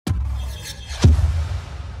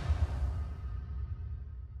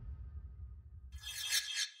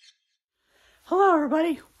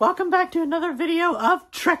everybody, welcome back to another video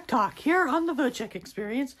of Trek Talk here on the SHAK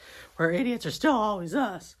Experience, where idiots are still always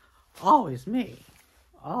us, always me,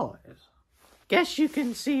 always. Guess you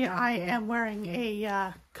can see I am wearing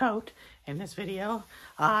a coat in this video.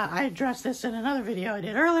 I addressed this in another video I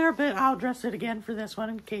did earlier, but I'll address it again for this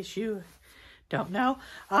one in case you don't know.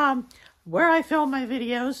 Where I film my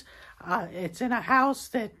videos, it's in a house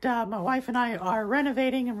that my wife and I are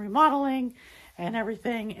renovating and remodeling and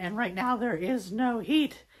everything, and right now there is no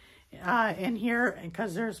heat in here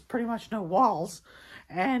because there's pretty much no walls,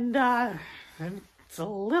 and it's a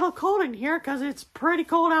little cold in here because it's pretty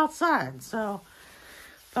cold outside, so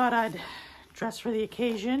thought I'd dress for the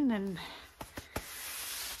occasion and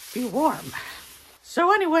be warm.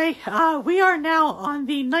 So anyway, we are now on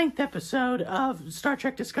the 9th episode of Star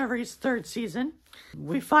Trek Discovery's 3rd season.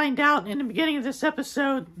 We find out in the beginning of this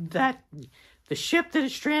episode that the ship that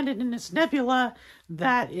is stranded in this nebula,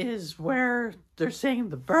 that is where they're saying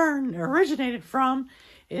the burn originated from,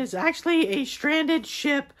 is actually a stranded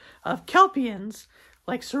ship of Kelpians,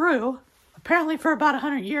 like Saru. Apparently for about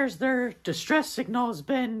 100 years their distress signal has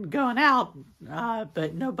been going out,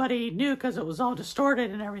 but nobody knew because it was all distorted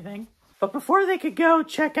and everything. But before they could go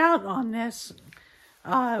check out on this,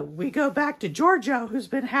 we go back to Giorgio, who's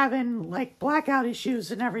been having like blackout issues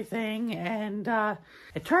and everything, and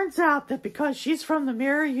it turns out that because she's from the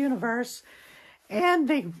mirror universe and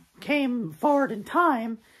they came forward in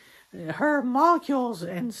time, her molecules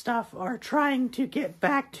and stuff are trying to get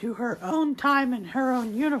back to her own time and her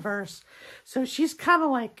own universe. So she's kind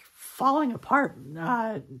of like falling apart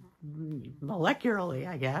molecularly,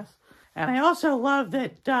 I guess. And I also love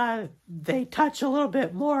that they touch a little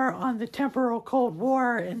bit more on the temporal Cold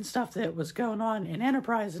War and stuff that was going on in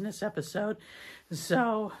Enterprise in this episode.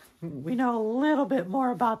 So we know a little bit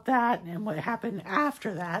more about that and what happened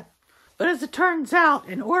after that. But as it turns out,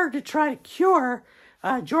 in order to try to cure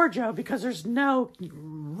Giorgio, because there's no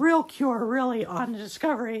real cure really on the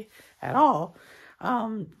Discovery at all,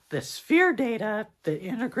 the sphere data that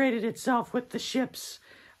integrated itself with the ship's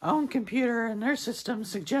own computer and their system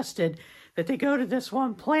suggested that they go to this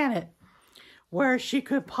one planet where she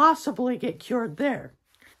could possibly get cured there.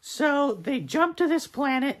 So they jump to this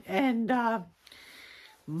planet, and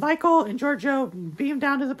Michael and Giorgio beam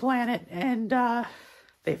down to the planet, and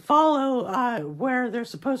they follow where they're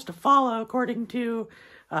supposed to follow according to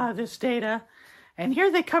this data. And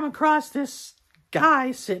here they come across this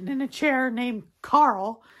guy sitting in a chair named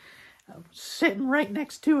Carl, sitting right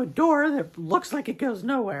next to a door that looks like it goes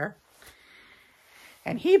nowhere.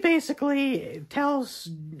 And he basically tells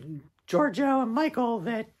Giorgio and Michael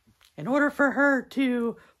that in order for her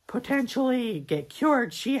to potentially get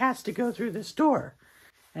cured, she has to go through this door.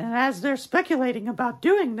 And as they're speculating about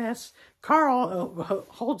doing this, Carl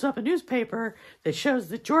holds up a newspaper that shows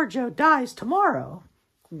that Giorgio dies tomorrow.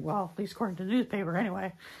 Well, at least according to the newspaper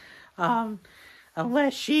anyway.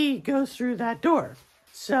 Unless she goes through that door.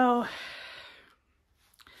 So,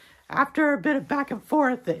 after a bit of back and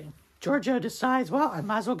forth, Giorgio decides, well, I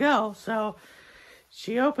might as well go. So,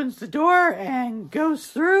 she opens the door and goes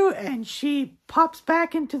through, and she pops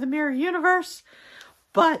back into the mirror universe.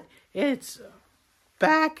 But it's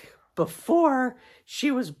back before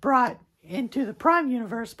she was brought into the Prime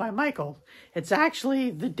Universe by Michael. It's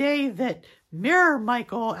actually the day that Mirror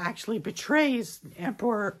Michael actually betrays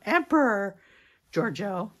Emperor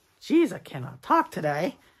Giorgio. Jeez, I cannot talk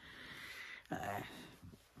today.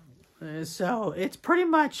 So it's pretty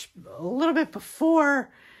much a little bit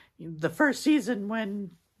before the first season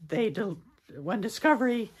when when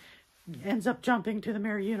Discovery ends up jumping to the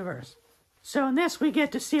mirror universe. So in this, we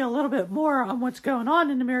get to see a little bit more on what's going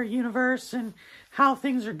on in the mirror universe and how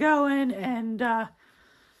things are going. And of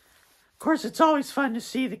course, it's always fun to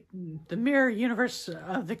see the mirror universe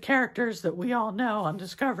of the characters that we all know on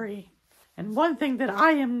Discovery. And one thing that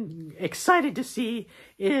I am excited to see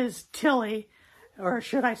is Tilly, or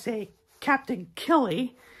should I say Captain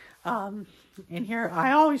Killy, in here.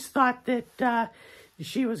 I always thought that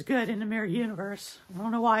she was good in the mirror universe. I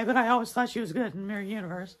don't know why, but I always thought she was good in the mirror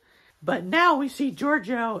universe. But now we see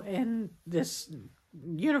Giorgio in this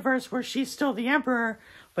universe where she's still the Emperor,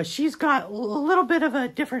 but she's got a little bit of a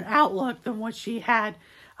different outlook than what she had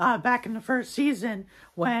back in the first season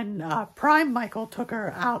when Prime Michael took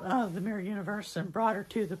her out of the mirror universe and brought her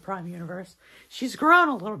to the Prime universe. She's grown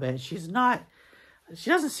a little bit. She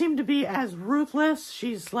doesn't seem to be as ruthless.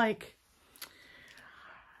 She's like,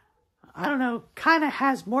 I don't know, kind of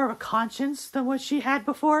has more of a conscience than what she had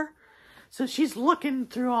before. So she's looking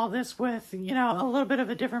through all this with, you know, a little bit of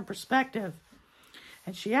a different perspective.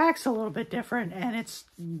 And she acts a little bit different, and it's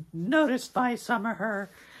noticed by some of her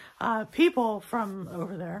people from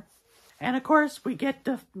over there. And of course, we get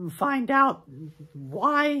to find out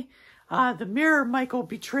why the Mirror Michael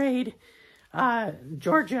betrayed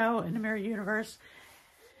Giorgio in the Mirror Universe.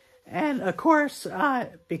 And of course,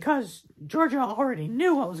 because Giorgio already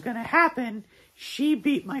knew what was going to happen, she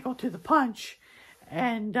beat Michael to the punch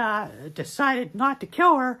and decided not to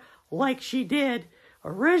kill her like she did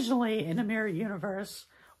originally in the Mirror Universe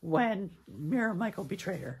when Mirror Michael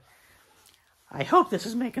betrayed her. I hope this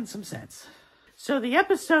is making some sense. So the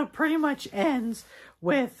episode pretty much ends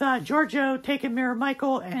with Giorgio taking Mirror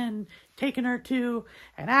Michael and taking her to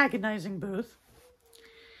an agonizing booth.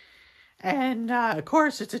 And, of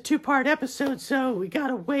course, it's a 2-part episode, so we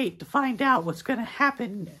gotta wait to find out what's gonna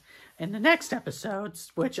happen in the next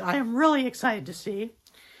episodes, which I am really excited to see.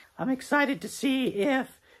 I'm excited to see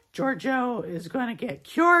if Giorgio is going to get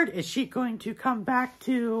cured. Is she going to come back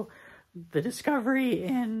to the Discovery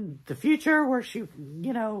in the future where she,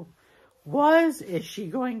 was? Is she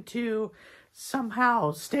going to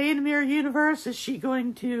somehow stay in the Mirror Universe? Is she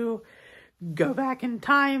going to go back in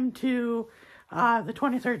time to the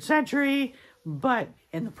 23rd century, but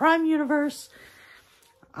in the Prime Universe?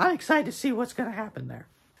 I'm excited to see what's going to happen there.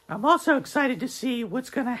 I'm also excited to see what's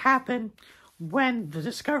going to happen when the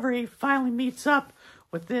Discovery finally meets up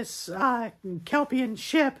with this Kelpian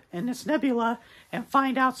ship and this nebula and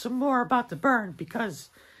find out some more about the burn, because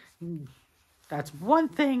that's one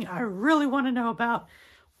thing I really want to know about.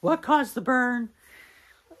 What caused the burn?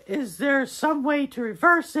 Is there some way to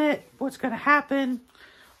reverse it? What's going to happen?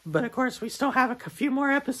 But of course, we still have a few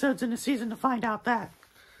more episodes in the season to find out that.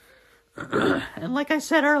 And like I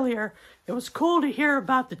said earlier, it was cool to hear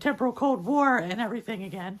about the temporal Cold War and everything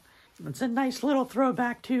again. It's a nice little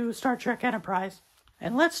throwback to Star Trek Enterprise.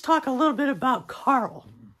 And let's talk a little bit about Carl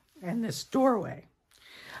and this doorway.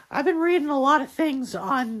 I've been reading a lot of things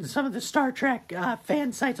on some of the Star Trek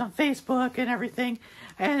fan sites on Facebook and everything.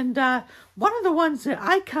 And one of the ones that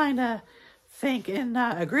I kind of think and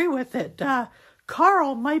agree with, that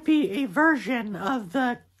Carl might be a version of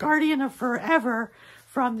the Guardian of Forever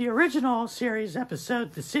from the original series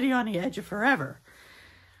episode, The City on the Edge of Forever.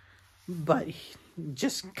 But he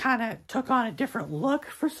just kind of took on a different look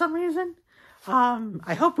for some reason.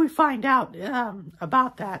 I hope we find out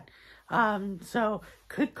about that. So,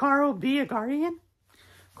 could Carl be a Guardian?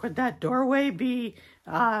 Could that doorway be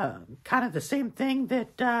kind of the same thing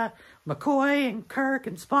that McCoy and Kirk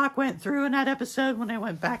and Spock went through in that episode when they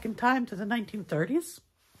went back in time to the 1930s?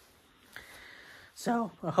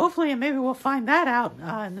 So, hopefully, and maybe we'll find that out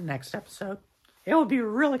in the next episode. It would be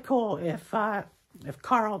really cool if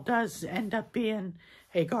Carl does end up being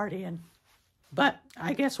a Guardian. But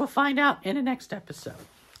I guess we'll find out in the next episode.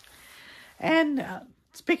 And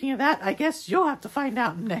speaking of that, I guess you'll have to find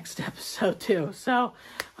out in the next episode too. So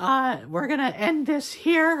we're going to end this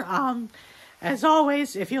here. As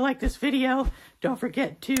always, if you like this video, don't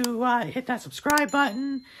forget to hit that subscribe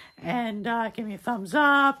button and give me a thumbs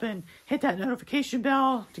up and hit that notification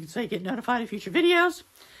bell so you get notified of future videos.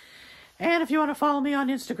 And if you want to follow me on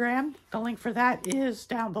Instagram, the link for that is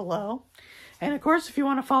down below. And of course, if you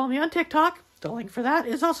want to follow me on TikTok, the link for that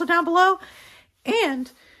is also down below.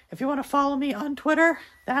 And if you want to follow me on Twitter,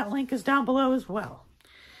 that link is down below as well.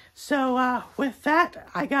 So with that,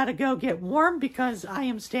 I got to go get warm because I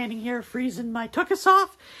am standing here freezing my tuchus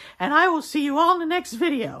off. And I will see you all in the next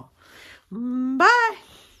video. Bye!